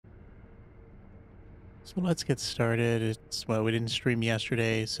So let's get started. It's well, we didn't stream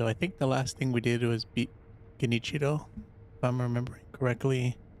yesterday, so I think the last thing we did was beat Genichiro, if I'm remembering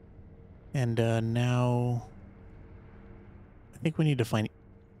correctly. And now I think we need to find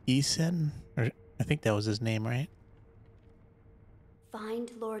Isen, or I think that was his name, right? Find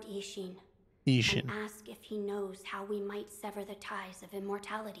Lord Ishin and Ishin. ask if he knows how we might sever the ties of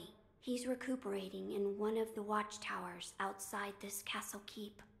immortality. He's recuperating in one of the watchtowers outside this castle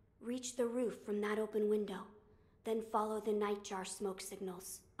keep. Reach the roof from that open window, then follow the nightjar smoke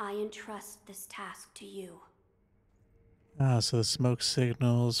signals. I entrust this task to you. Ah, so the smoke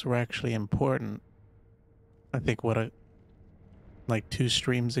signals were actually important. I think like 2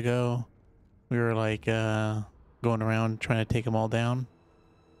 streams ago, we were like going around trying to take them all down,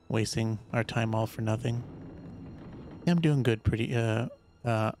 wasting our time all for nothing. Yeah, I'm doing good.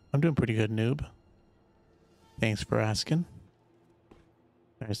 I'm doing pretty good, noob. Thanks for asking.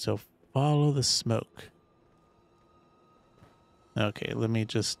 All right, so follow the smoke. Okay, let me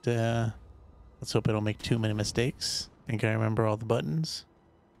just, let's hope I don't make too many mistakes. I think I remember all the buttons.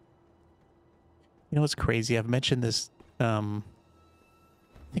 You know what's crazy? I've mentioned this, I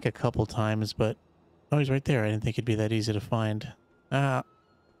think a couple times, but, oh, he's right there. I didn't think it'd be that easy to find. I'll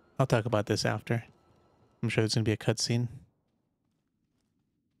talk about this after. I'm sure there's going to be a cutscene.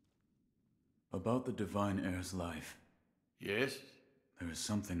 About the Divine Heir's life, Yes? there is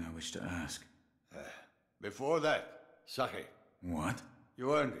something I wish to ask. Before that, sake. What?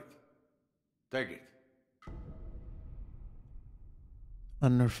 You earned it. Take it.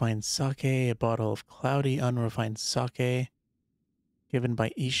 Unrefined sake, a bottle of cloudy unrefined sake given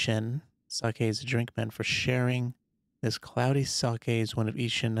by Ishin. Sake is a drink meant for sharing. This cloudy sake is one of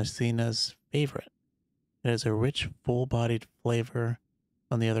Ishin Athena's favorite. It has a rich, full-bodied flavor.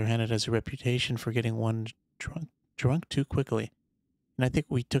 On the other hand, it has a reputation for getting one drunk too quickly. And I think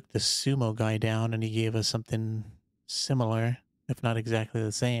we took the sumo guy down and he gave us something similar, if not exactly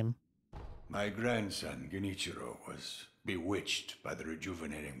the same. My grandson, Genichiro, was bewitched by the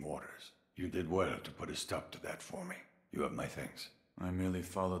rejuvenating waters. You did well to put a stop to that for me. You have my thanks. I merely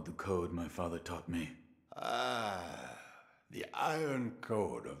followed the code my father taught me. Ah, the Iron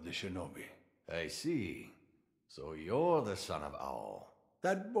Code of the Shinobi. I see. So you're the son of Owl.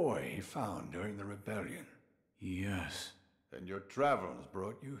 That boy he found during the rebellion. Yes. And your travels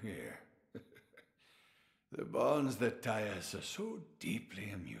brought you here. The bonds that tie us are so deeply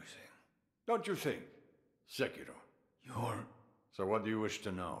amusing. Don't you think, Sekiro? You're... So what do you wish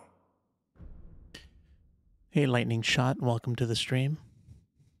to know? Hey, Lightning Shot, welcome to the stream.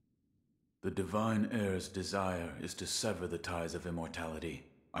 The Divine Heir's desire is to sever the ties of immortality.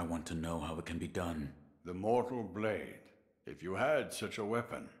 I want to know how it can be done. The Mortal Blade. If you had such a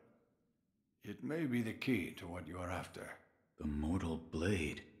weapon, it may be the key to what you are after. The Mortal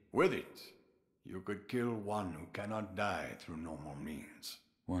Blade. With it, you could kill one who cannot die through normal means.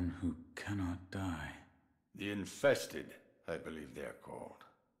 One who cannot die. The Infested, I believe they're called.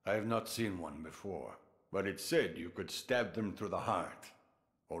 I have not seen one before, but it said you could stab them through the heart,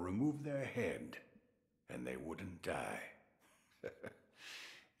 or remove their head, and they wouldn't die.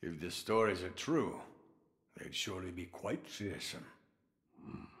 If the stories are true, they'd surely be quite fearsome.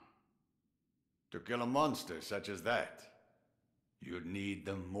 To kill a monster such as that, you'd need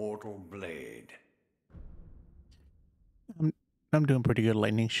the Mortal Blade. I'm doing pretty good,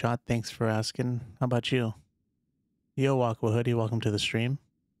 Lightning Shot. Thanks for asking. How about you? Yo, Aqua Hoodie, welcome to the stream.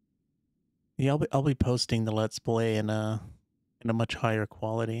 Yeah, I'll be posting the Let's Play in a much higher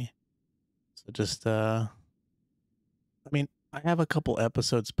quality. So just I mean, I have a couple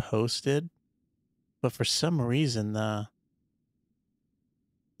episodes posted, but for some reason the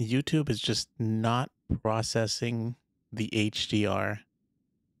YouTube is just not processing the HDR. I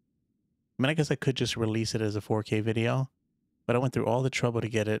mean, I guess I could just release it as a 4K video, but I went through all the trouble to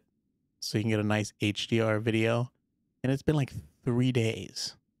get it so you can get a nice HDR video. And it's been like 3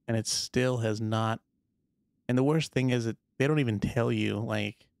 days and it still has not. And the worst thing is that they don't even tell you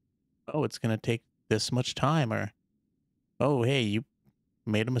like, oh, it's going to take this much time, or, oh, hey, you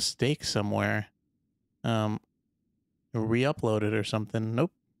made a mistake somewhere. Re-upload it or something.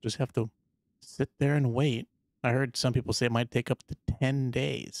 Nope. Just have to sit there and wait. I heard some people say it might take up to 10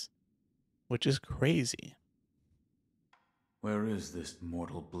 days, which is crazy. Where is this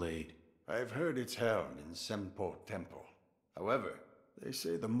Mortal Blade? I've heard it's held in Senpo Temple. However, they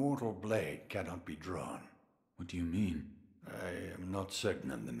say the Mortal Blade cannot be drawn. What do you mean? I am not certain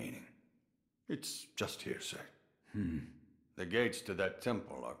of the meaning. It's just hearsay. The gates to that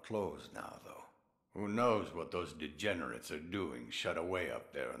temple are closed now, though. Who knows what those degenerates are doing shut away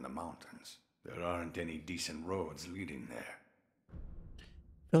up there in the mountains. There aren't any decent roads leading there.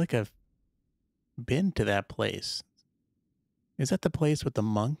 I feel like I've been to that place. Is that the place with the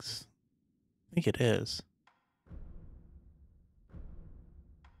monks? I think it is.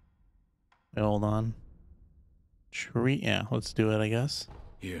 Hold on. Tree. Yeah, let's do it, I guess.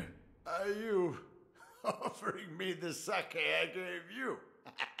 Here. Are you offering me the sake I gave you?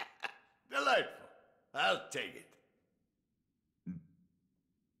 Delightful. I'll take it.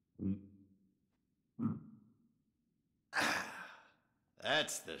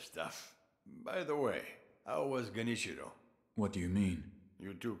 That's the stuff. By the way, how was Genichiro? What do you mean?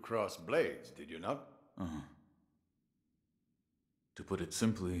 You two crossed blades, did you not? Uh-huh. To put it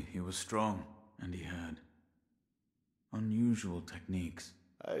simply, he was strong, and he had unusual techniques.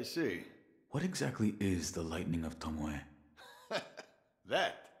 I see. What exactly is the lightning of Tomoe?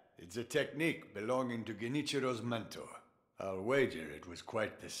 It's a technique belonging to Genichiro's mentor. I'll wager it was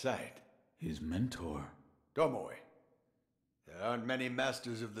quite the sight. His mentor? Tomoe. There aren't many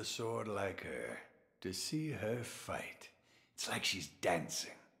masters of the sword like her. To see her fight, it's like she's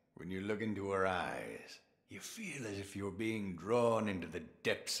dancing. When you look into her eyes, you feel as if you're being drawn into the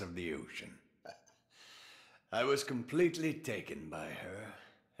depths of the ocean. I was completely taken by her,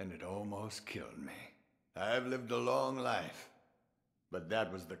 and it almost killed me. I've lived a long life, but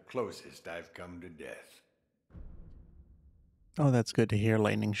that was the closest I've come to death. Oh, that's good to hear,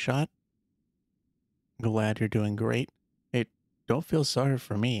 Lightning Shot. Glad you're doing great. Hey, don't feel sorry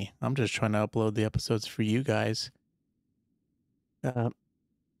for me. I'm just trying to upload the episodes for you guys.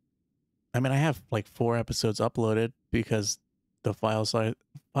 I mean, I have like 4 episodes uploaded because the file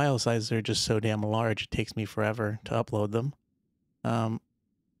sizes are just so damn large. It takes me forever to upload them.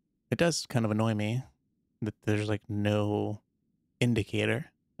 It does kind of annoy me that there's like no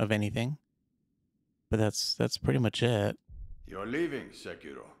indicator of anything. But that's pretty much it. You're leaving,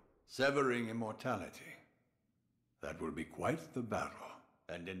 Sekiro. Severing immortality. That will be quite the battle.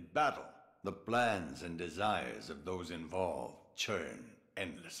 And in battle, the plans and desires of those involved churn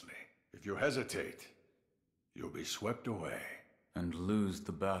endlessly. If you hesitate, you'll be swept away. And lose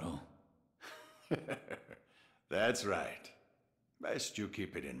the battle. That's right. Best you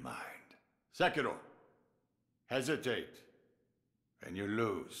keep it in mind. Sekiro, hesitate, and you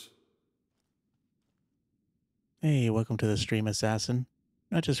lose. Hey, welcome to the stream, Assassin.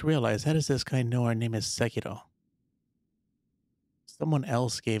 I just realized, how does this guy know our name is Sekiro? Someone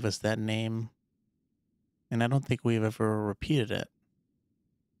else gave us that name, and I don't think we've ever repeated it.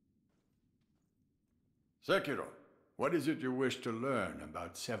 Sekiro, what is it you wish to learn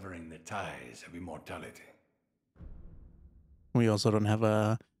about severing the ties of immortality? We also don't have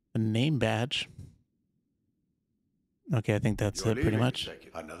a name badge. Okay, I think that's You're it pretty leaving, much.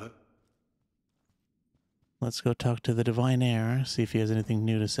 Sekiro. Another? Let's go talk to the Divine Heir, see if he has anything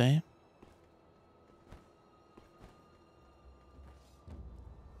new to say.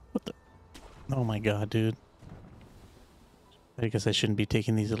 What the? Oh my god, dude. I guess I shouldn't be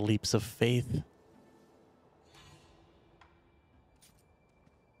taking these leaps of faith.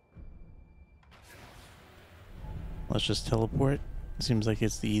 Let's just teleport. Seems like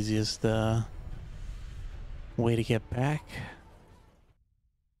it's the easiest way to get back.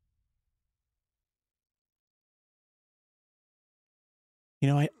 You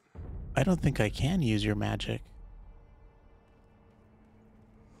know, I don't think I can use your magic.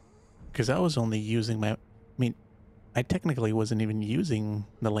 Because I was only using my... I mean, I technically wasn't even using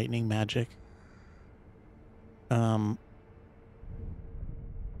the lightning magic. I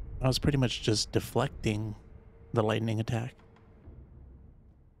was pretty much just deflecting the lightning attack.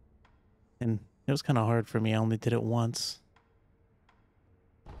 And it was kind of hard for me. I only did it once.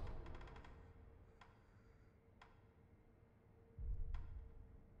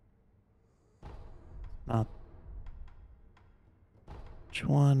 Which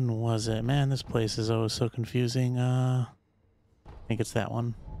one was it? Man, this place is always so confusing. I think it's that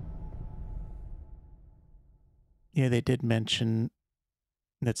one. Yeah, they did mention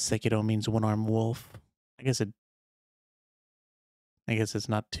that Sekiro means one-armed wolf. I guess it's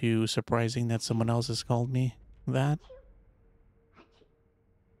not too surprising that someone else has called me that.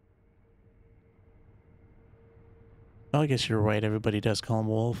 Oh, I guess you're right. Everybody does call him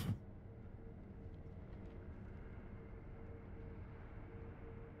Wolf.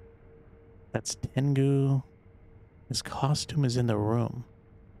 That's Tengu. His costume is in the room.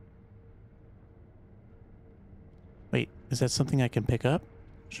 Wait, is that something I can pick up?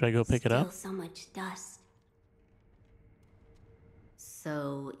 Should I go pick it up? Still so much dust.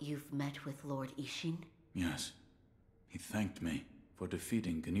 So, you've met with Lord Ishin? Yes. He thanked me for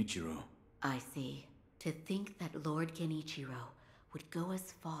defeating Genichiro. I see. To think that Lord Genichiro would go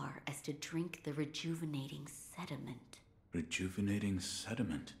as far as to drink the rejuvenating sediment. Rejuvenating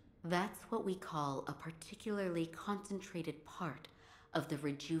sediment? That's what we call a particularly concentrated part of the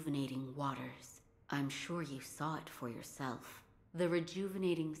rejuvenating waters. I'm sure you saw it for yourself. The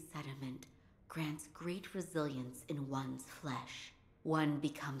rejuvenating sediment grants great resilience in one's flesh. One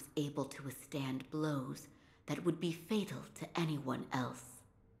becomes able to withstand blows that would be fatal to anyone else.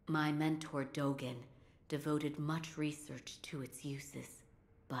 My mentor Dogen devoted much research to its uses,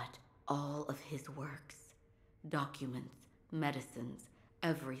 but all of his works, documents, medicines,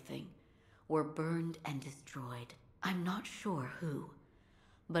 everything, were burned and destroyed. I'm not sure who,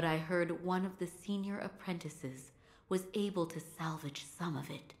 but I heard one of the senior apprentices was able to salvage some of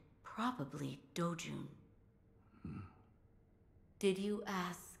it. Probably Dojun. Did you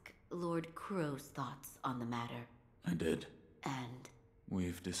ask Lord Kuro's thoughts on the matter? I did. And?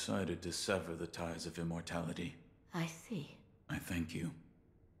 We've decided to sever the ties of immortality. I see. I thank you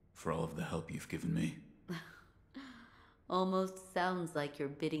for all of the help you've given me. Almost sounds like you're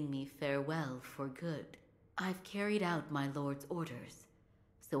bidding me farewell for good. I've carried out my lord's orders,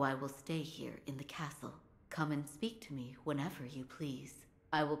 so I will stay here in the castle. Come and speak to me whenever you please.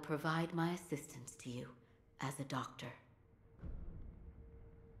 I will provide my assistance to you as a doctor.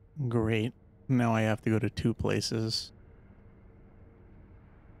 Great. Now I have to go to 2 places.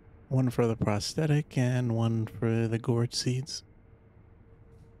 One for the prosthetic and one for the gourd seeds.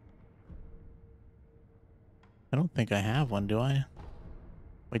 I don't think I have one, do I?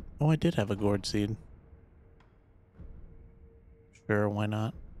 Wait, oh, I did have a gourd seed. Sure, why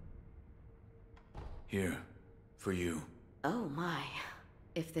not? Here, for you. Oh my.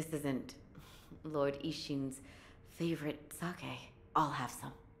 If this isn't Lord Ishin's favorite sake, I'll have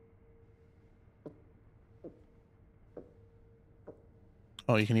some.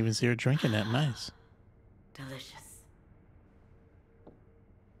 Oh, you can even see her drinking it. Nice. Delicious.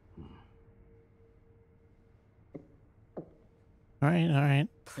 All right.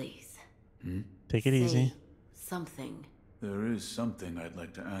 Please. Take it easy. Say something. There is something I'd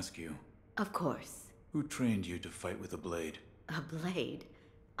like to ask you. Of course. Who trained you to fight with a blade? A blade?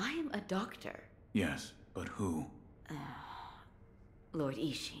 I am a doctor. Yes, but who? Lord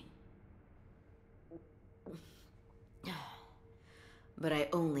Ishin. But I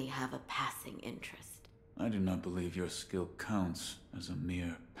only have a passing interest. I do not believe your skill counts as a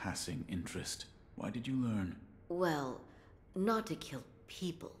mere passing interest. Why did you learn? Well, not to kill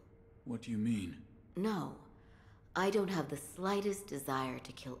people. What do you mean? No, I don't have the slightest desire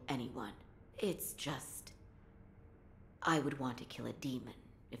to kill anyone. It's just, I would want to kill a demon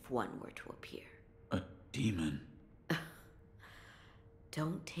if one were to appear. A demon?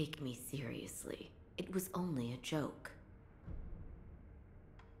 Don't take me seriously. It was only a joke.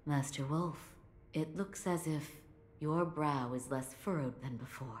 Master Wolf, it looks as if your brow is less furrowed than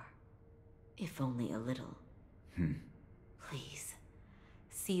before. If only a little. Please,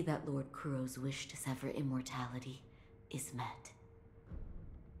 see that Lord Kuro's wish to sever immortality is met.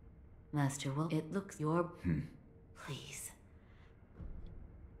 Master Wolf, it looks your... Please.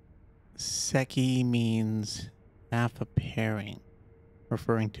 Seki means half a pairing,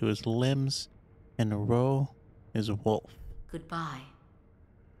 referring to his limbs, and Ro is wolf. Goodbye.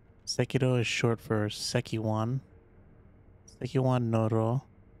 Sekiro is short for Sekiwan. Sekiwan no Ro,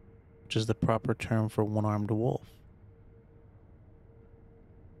 which is the proper term for one-armed wolf.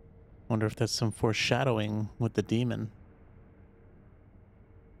 Wonder if that's some foreshadowing with the demon.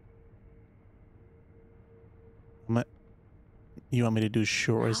 You want me to do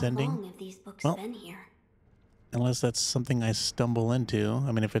Shore's ending? How long have these books been here? Unless that's something I stumble into.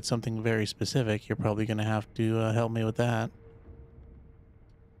 I mean, if it's something very specific, you're probably going to have to help me with that.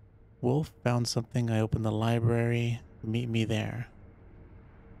 Wolf found something. I opened the library. Meet me there.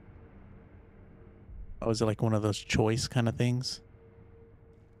 Oh, is it like one of those choice kind of things?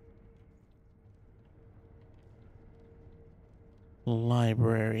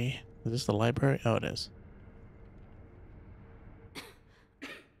 Library. Is this the library? Oh, it is.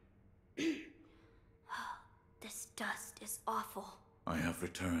 This dust is awful. I have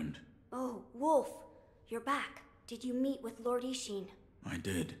returned. Oh, Wolf, you're back. Did you meet with Lord Ishin? I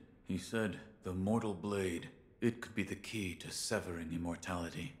did. He said the mortal blade, it could be the key to severing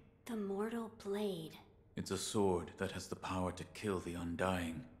immortality. The mortal blade. It's a sword that has the power to kill the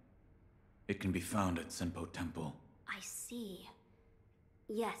undying. It can be found at Senpo Temple. I see.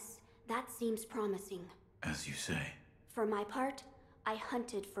 Yes, that seems promising. As you say. For my part, I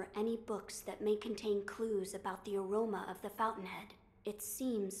hunted for any books that may contain clues about the aroma of the fountainhead. It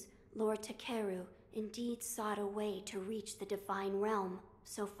seems Lord Takeru indeed sought a way to reach the divine realm.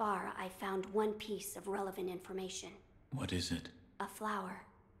 So far, I found one piece of relevant information. What is it? A flower.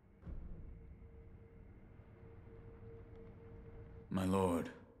 My lord,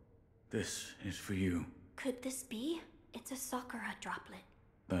 This is for you. Could this be? It's a Sakura droplet.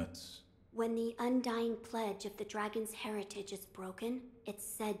 That's... When the undying pledge of the dragon's heritage is broken, it's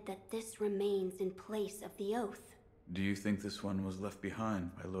said that this remains in place of the oath. Do you think this one was left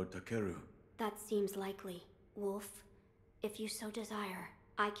behind by Lord Takeru? That seems likely. Wolf, if you so desire,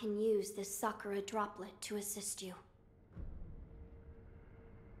 I can use this Sakura droplet to assist you.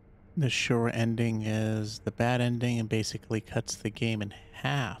 The sure ending is the bad ending and basically cuts the game in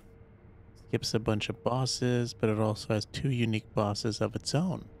half. Skips a bunch of bosses, but it also has 2 unique bosses of its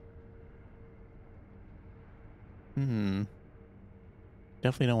own.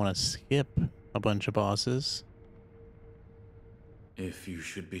 Definitely don't want to skip a bunch of bosses. If you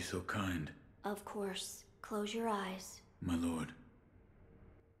should be so kind. Of course. Close your eyes. My lord.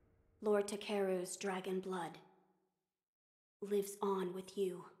 Lord Takeru's dragon blood lives on with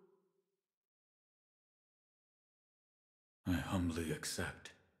you. I humbly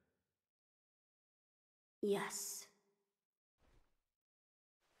accept. Yes.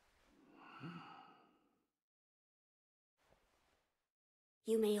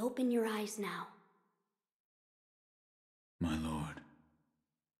 You may open your eyes now. My lord.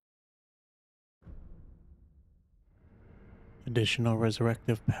 Additional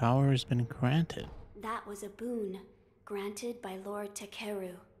resurrective power has been granted. That was a boon, granted by Lord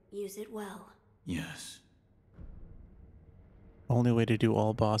Takeru. Use it well. Yes. Only way to do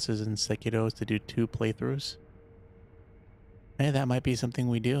all bosses in Sekiro is to do 2 playthroughs. Hey, that might be something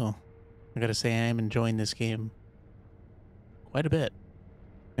we do. I gotta say, I am enjoying this game quite a bit.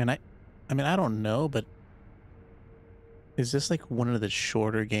 And I mean, I don't know, but is this like one of the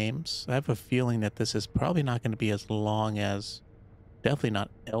shorter games? I have a feeling that this is probably not going to be as long as, definitely not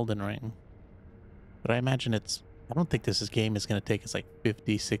Elden Ring. But I imagine I don't think this game is going to take us like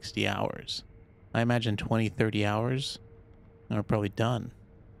 50, 60 hours. I imagine 20, 30 hours, and we're probably done.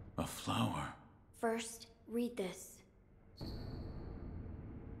 A flower. First, read this.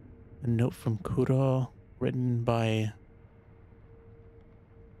 A note from Kuro, written by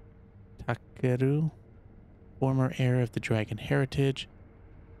Takeru, former heir of the dragon heritage.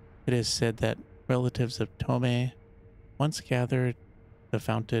 It is said that relatives of Tome once gathered the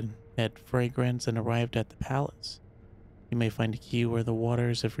fountainhead fragrance and arrived at the palace. You may find a key where the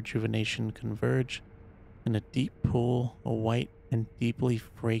waters of rejuvenation converge in a deep pool, a white and deeply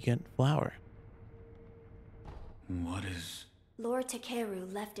fragrant flower. What is... Lord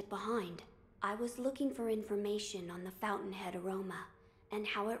Takeru left it behind. I was looking for information on the fountainhead aroma and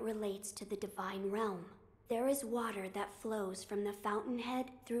how it relates to the divine realm. There is water that flows from the fountainhead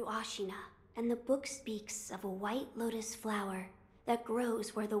through Ashina, and the book speaks of a white lotus flower that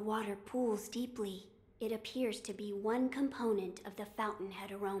grows where the water pools deeply. It appears to be one component of the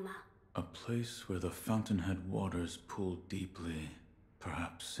fountainhead aroma. A place where the fountainhead waters pool deeply,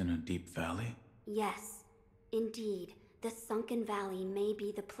 perhaps in a deep valley? Yes, indeed. The sunken valley may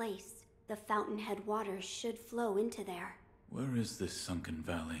be the place. The fountainhead waters should flow into there. Where is this sunken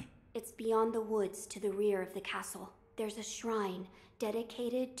valley? It's beyond the woods to the rear of the castle. There's a shrine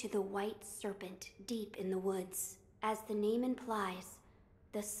dedicated to the white serpent deep in the woods. As the name implies,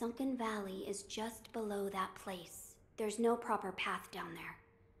 the sunken valley is just below that place. There's no proper path down there,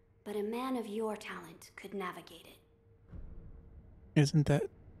 but a man of your talent could navigate it. Isn't that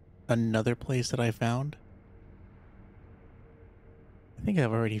another place that I found? I think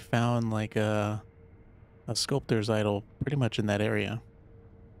I've already found like a sculptor's idol pretty much in that area.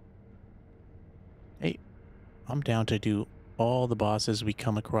 Hey, I'm down to do all the bosses we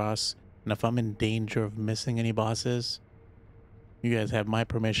come across, and if I'm in danger of missing any bosses, you guys have my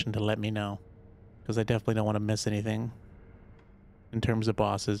permission to let me know, because I definitely don't want to miss anything in terms of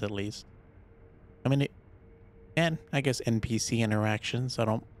bosses, at least. I mean, and I guess NPC interactions, I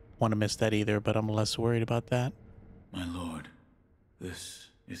don't want to miss that either, but I'm less worried about that. My lord, this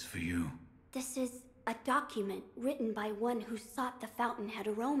is for you. This is a document written by one who sought the fountainhead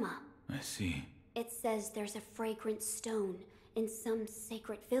aroma. I see. It says there's a fragrant stone in some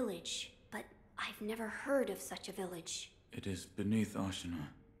sacred village, but I've never heard of such a village. It is beneath Ashina.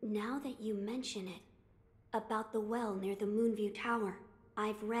 Now that you mention it, about the well near the Moonview Tower,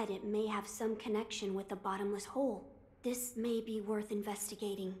 I've read it may have some connection with the bottomless hole. This may be worth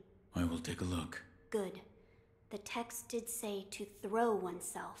investigating. I will take a look. Good. The text did say to throw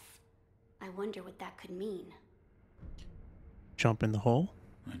oneself. I wonder what that could mean. Jump in the hole?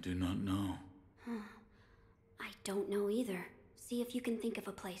 I do not know. I don't know either. See if you can think of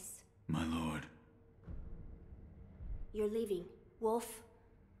a place. My lord. You're leaving. Wolf,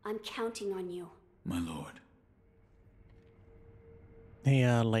 I'm counting on you. My lord. Hey,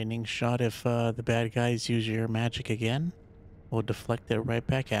 lightning shot, if the bad guys use your magic again, we'll deflect it right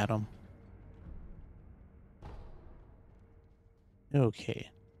back at them. Okay.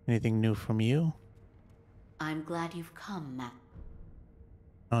 Anything new from you? I'm glad you've come,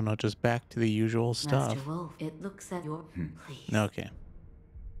 Oh no, just back to the usual stuff. Master Wolf. It looks at your... Please. Okay.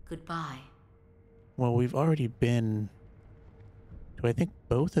 Goodbye. Well, we've already been to, I think,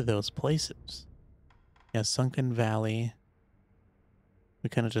 both of those places. Yeah, Sunken Valley. We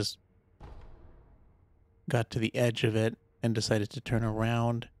kind of just got to the edge of it and decided to turn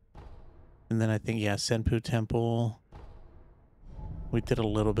around. And then I think, yeah, Senpu Temple. We did a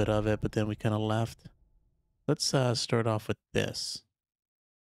little bit of it, but then we kind of left. Let's start off with this.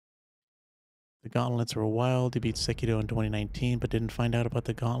 The gauntlets were wild. You beat Sekiro in 2019, but didn't find out about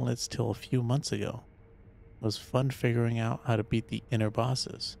the gauntlets till a few months ago. It was fun figuring out how to beat the inner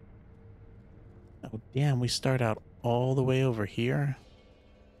bosses. Oh damn, we start out all the way over here?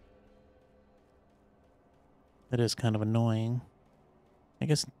 That is kind of annoying. I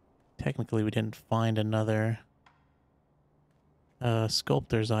guess technically we didn't find another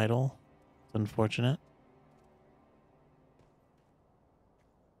sculptor's idol. It's unfortunate.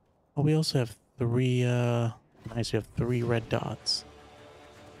 Oh, we also have three, nice, we have 3 red dots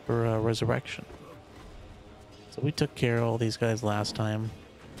for resurrection. So we took care of all these guys last time.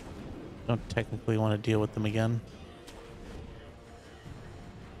 Don't technically want to deal with them again.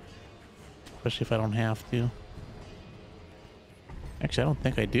 Especially if I don't have to. Actually, I don't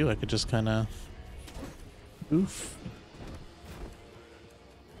think I do. I could just kind of... Oof.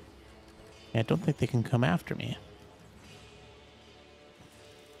 Yeah, I don't think they can come after me.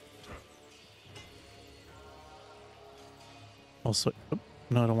 Also, oh,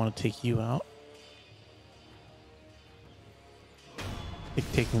 no, I don't want to take you out. I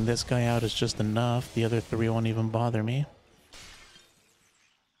think taking this guy out is just enough. The other 3 won't even bother me.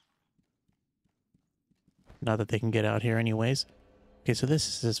 Not that they can get out here anyways. Okay, so this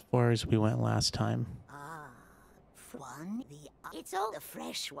is as far as we went last time. The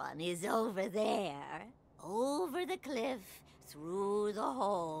fresh one is over there. Over the cliff, through the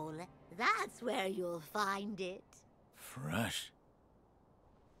hole. That's where you'll find it. Fresh?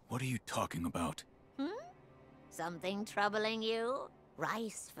 What are you talking about? Something troubling you?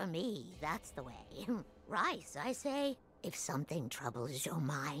 Rice for me, that's the way. Rice, I say. If something troubles your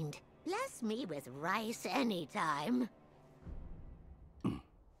mind, bless me with rice anytime.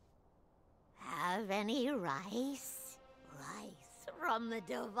 Have any rice? Rice from the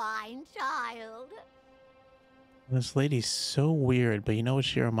divine child. This lady's so weird, but you know what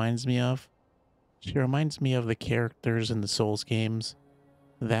she reminds me of? She reminds me of the characters in the Souls games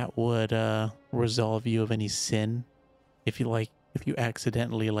that would resolve you of any sin. If you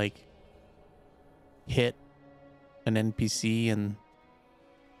accidentally like hit an NPC and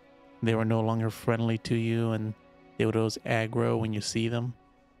they were no longer friendly to you and they would always aggro when you see them.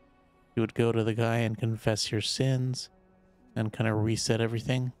 You would go to the guy and confess your sins and kind of reset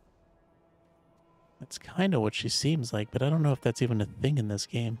everything. That's kind of what she seems like, but I don't know if that's even a thing in this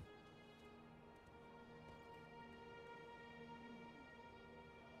game.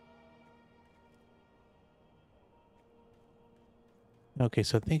 Okay,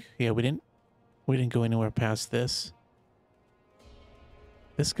 so I think, yeah, we didn't go anywhere past this.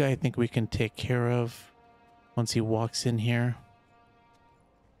 This guy I think we can take care of once he walks in here.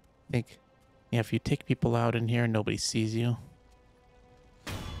 I think, yeah, if you take people out in here, nobody sees you.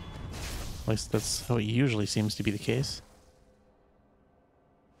 At least that's how it usually seems to be the case.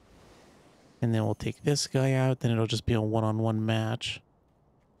 And then we'll take this guy out, then it'll just be a one-on-one match.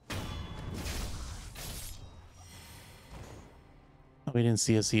 Oh, he didn't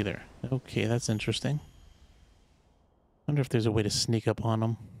see us either. Okay, that's interesting. Wonder if there's a way to sneak up on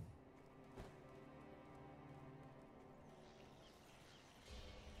him.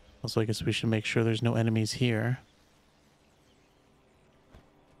 Also, I guess we should make sure there's no enemies here.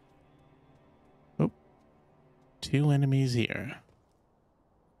 Oh, 2 enemies here.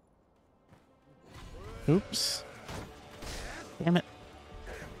 Oops. Damn it.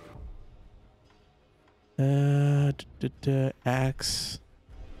 Axe.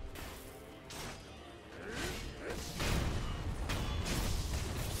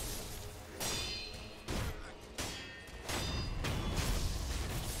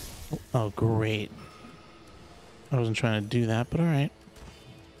 Oh, great. I wasn't trying to do that, but alright.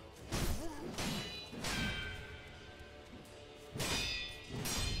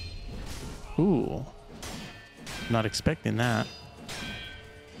 Ooh. Not expecting that.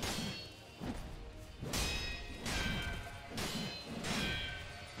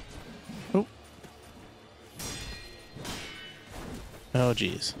 Oh. Oh,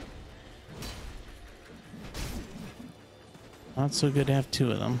 geez. Not so good to have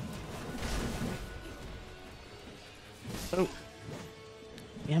 2 of them. Oh.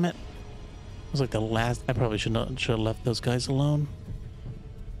 Damn it. It was like the last... I probably should have left those guys alone.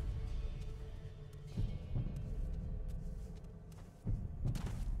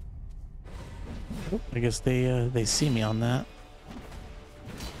 Oh, I guess they see me on that.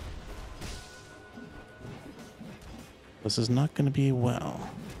 This is not going to be well.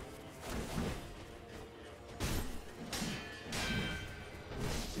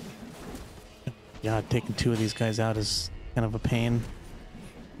 God, taking two of these guys out is kind of a pain.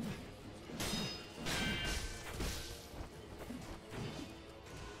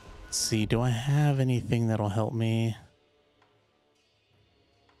 Let's see, do I have anything that'll help me?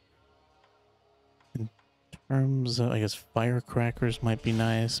 In terms of, I guess firecrackers might be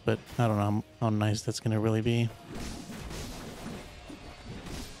nice, but I don't know how nice that's going to really be.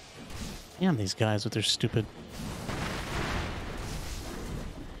 Damn, these guys with their stupid...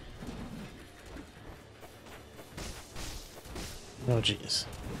 Oh, jeez.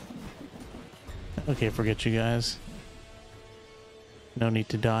 Okay, forget you guys. No need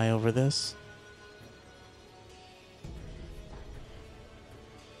to die over this.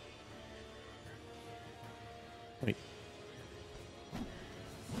 Wait.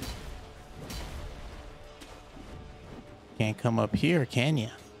 Can't come up here, can ya?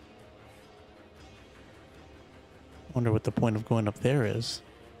 Wonder what the point of going up there is.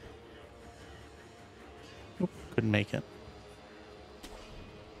 Oop, couldn't make it.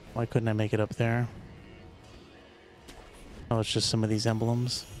 Why couldn't I make it up there? Oh, it's just some of these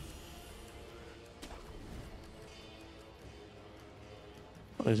emblems.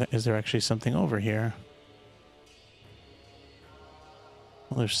 Oh, is there actually something over here?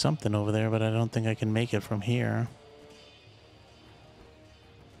 Well, there's something over there, but I don't think I can make it from here.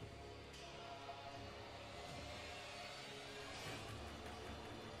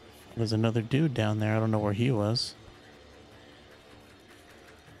 There's another dude down there. I don't know where he was.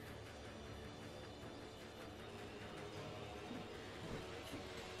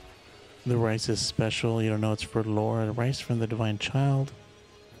 The rice is special. You don't know it's for lore. The rice from the divine child.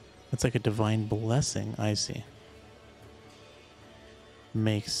 It's like a divine blessing. I see.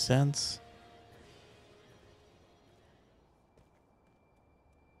 Makes sense.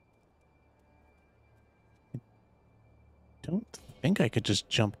 I don't think I could just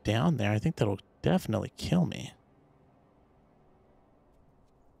jump down there. I think that'll definitely kill me.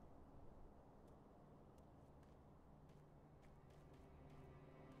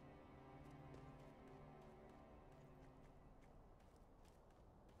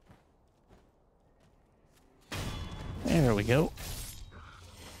 There we go.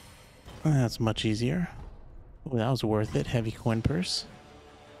 That's much easier. Oh, that was worth it. Heavy coin purse.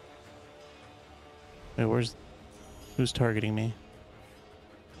 Wait, who's targeting me?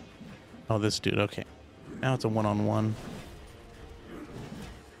 Oh, this dude. Okay. Now it's a one-on-one.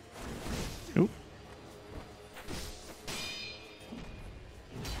 Oop.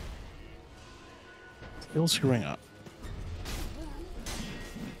 Still screwing up.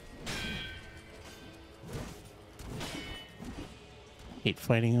 Hate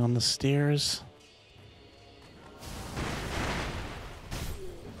fighting on the stairs.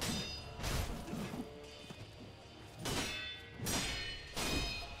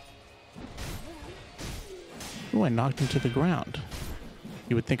 Ooh, I knocked him to the ground.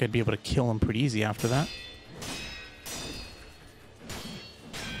 You would think I'd be able to kill him pretty easy after that.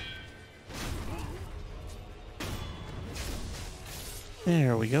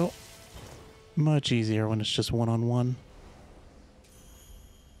 There we go. Much easier when it's just one-on-one.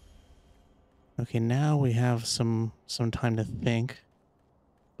 Okay, now we have some time to think,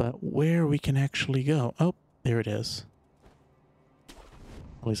 but where we can actually go. Oh, there it is.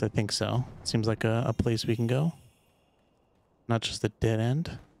 At least I think so. Seems like a place we can go. Not just a dead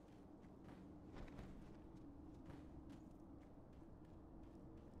end.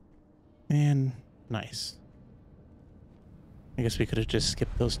 And nice. I guess we could have just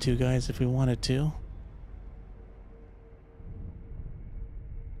skipped those two guys if we wanted to.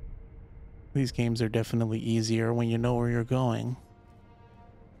 These games are definitely easier when you know where you're going.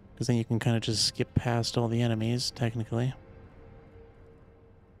 Because then you can kind of just skip past all the enemies, technically.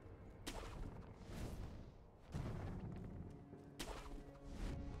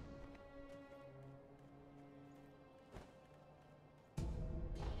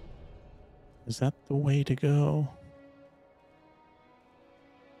 Is that the way to go?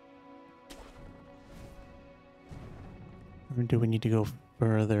 Or do we need to go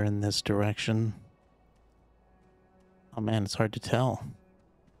further in this direction? Oh man, it's hard to tell.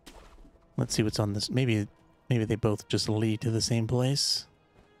 Let's see what's on this. Maybe they both just lead to the same place.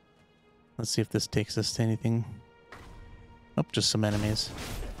 Let's see if this takes us to anything. Oh, just some enemies.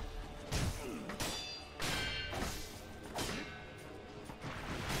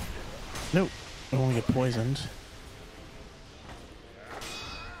 Nope. I don't want to get poisoned.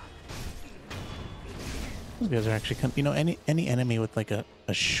 Those guys are actually you know, any enemy with like a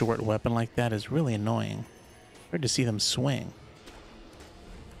short weapon like that is really annoying. Hard to see them swing.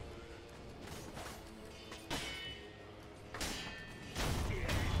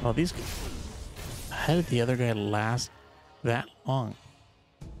 Oh, these... How did the other guy last that long?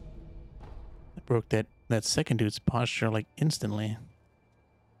 I broke that second dude's posture like instantly.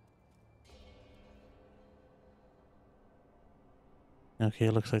 Okay,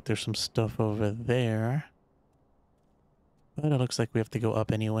 it looks like there's some stuff over there. But it looks like we have to go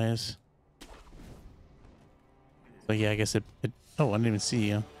up anyways. So yeah, I guess it oh, I didn't even see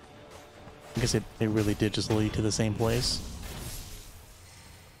you. I guess it really did just lead to the same place.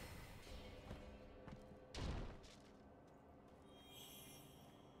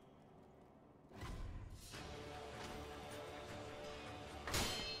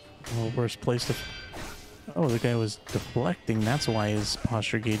 Oh, worst place to... Oh, the guy was deflecting. That's why his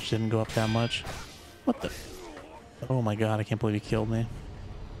posture gauge didn't go up that much. What the... Oh my god, I can't believe he killed me.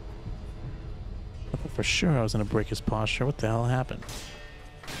 I thought for sure I was going to break his posture. What the hell happened?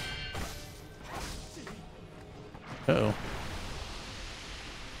 Uh-oh.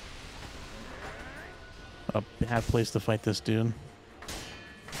 A bad place to fight this dude.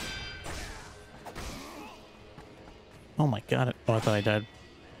 Oh my god. Oh, I thought I died.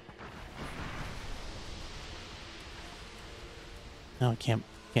 No, I can't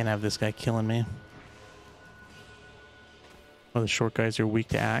have this guy killing me. Oh, the short guys are weak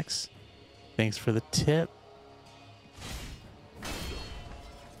to axe. Thanks for the tip.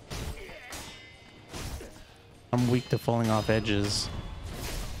 I'm weak to falling off edges.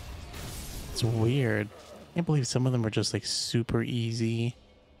 It's weird. I can't believe some of them are just like super easy.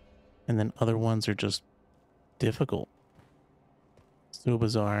 And then other ones are just difficult. So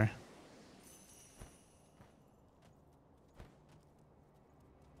bizarre.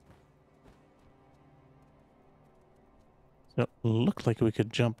 So it looked like we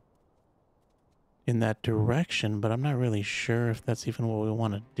could jump in that direction, but I'm not really sure if that's even what we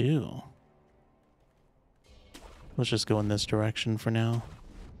want to do. Let's just go in this direction for now.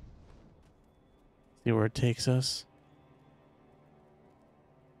 See where it takes us.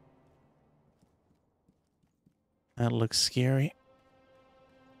 That looks scary.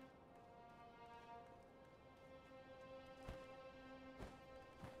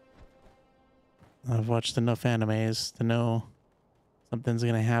 I've watched enough animes to know something's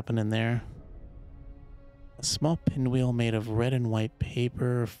gonna happen in there. A small pinwheel made of red and white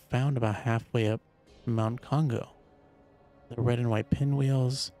paper found about halfway up Mount Congo. The red and white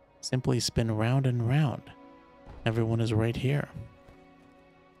pinwheels simply spin round and round. Everyone is right here.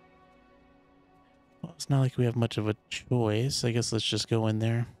 Well, it's not like we have much of a choice. I guess let's just go in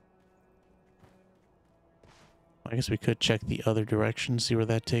there. I guess we could check the other direction, see where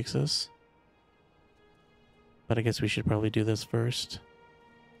that takes us. But I guess we should probably do this first.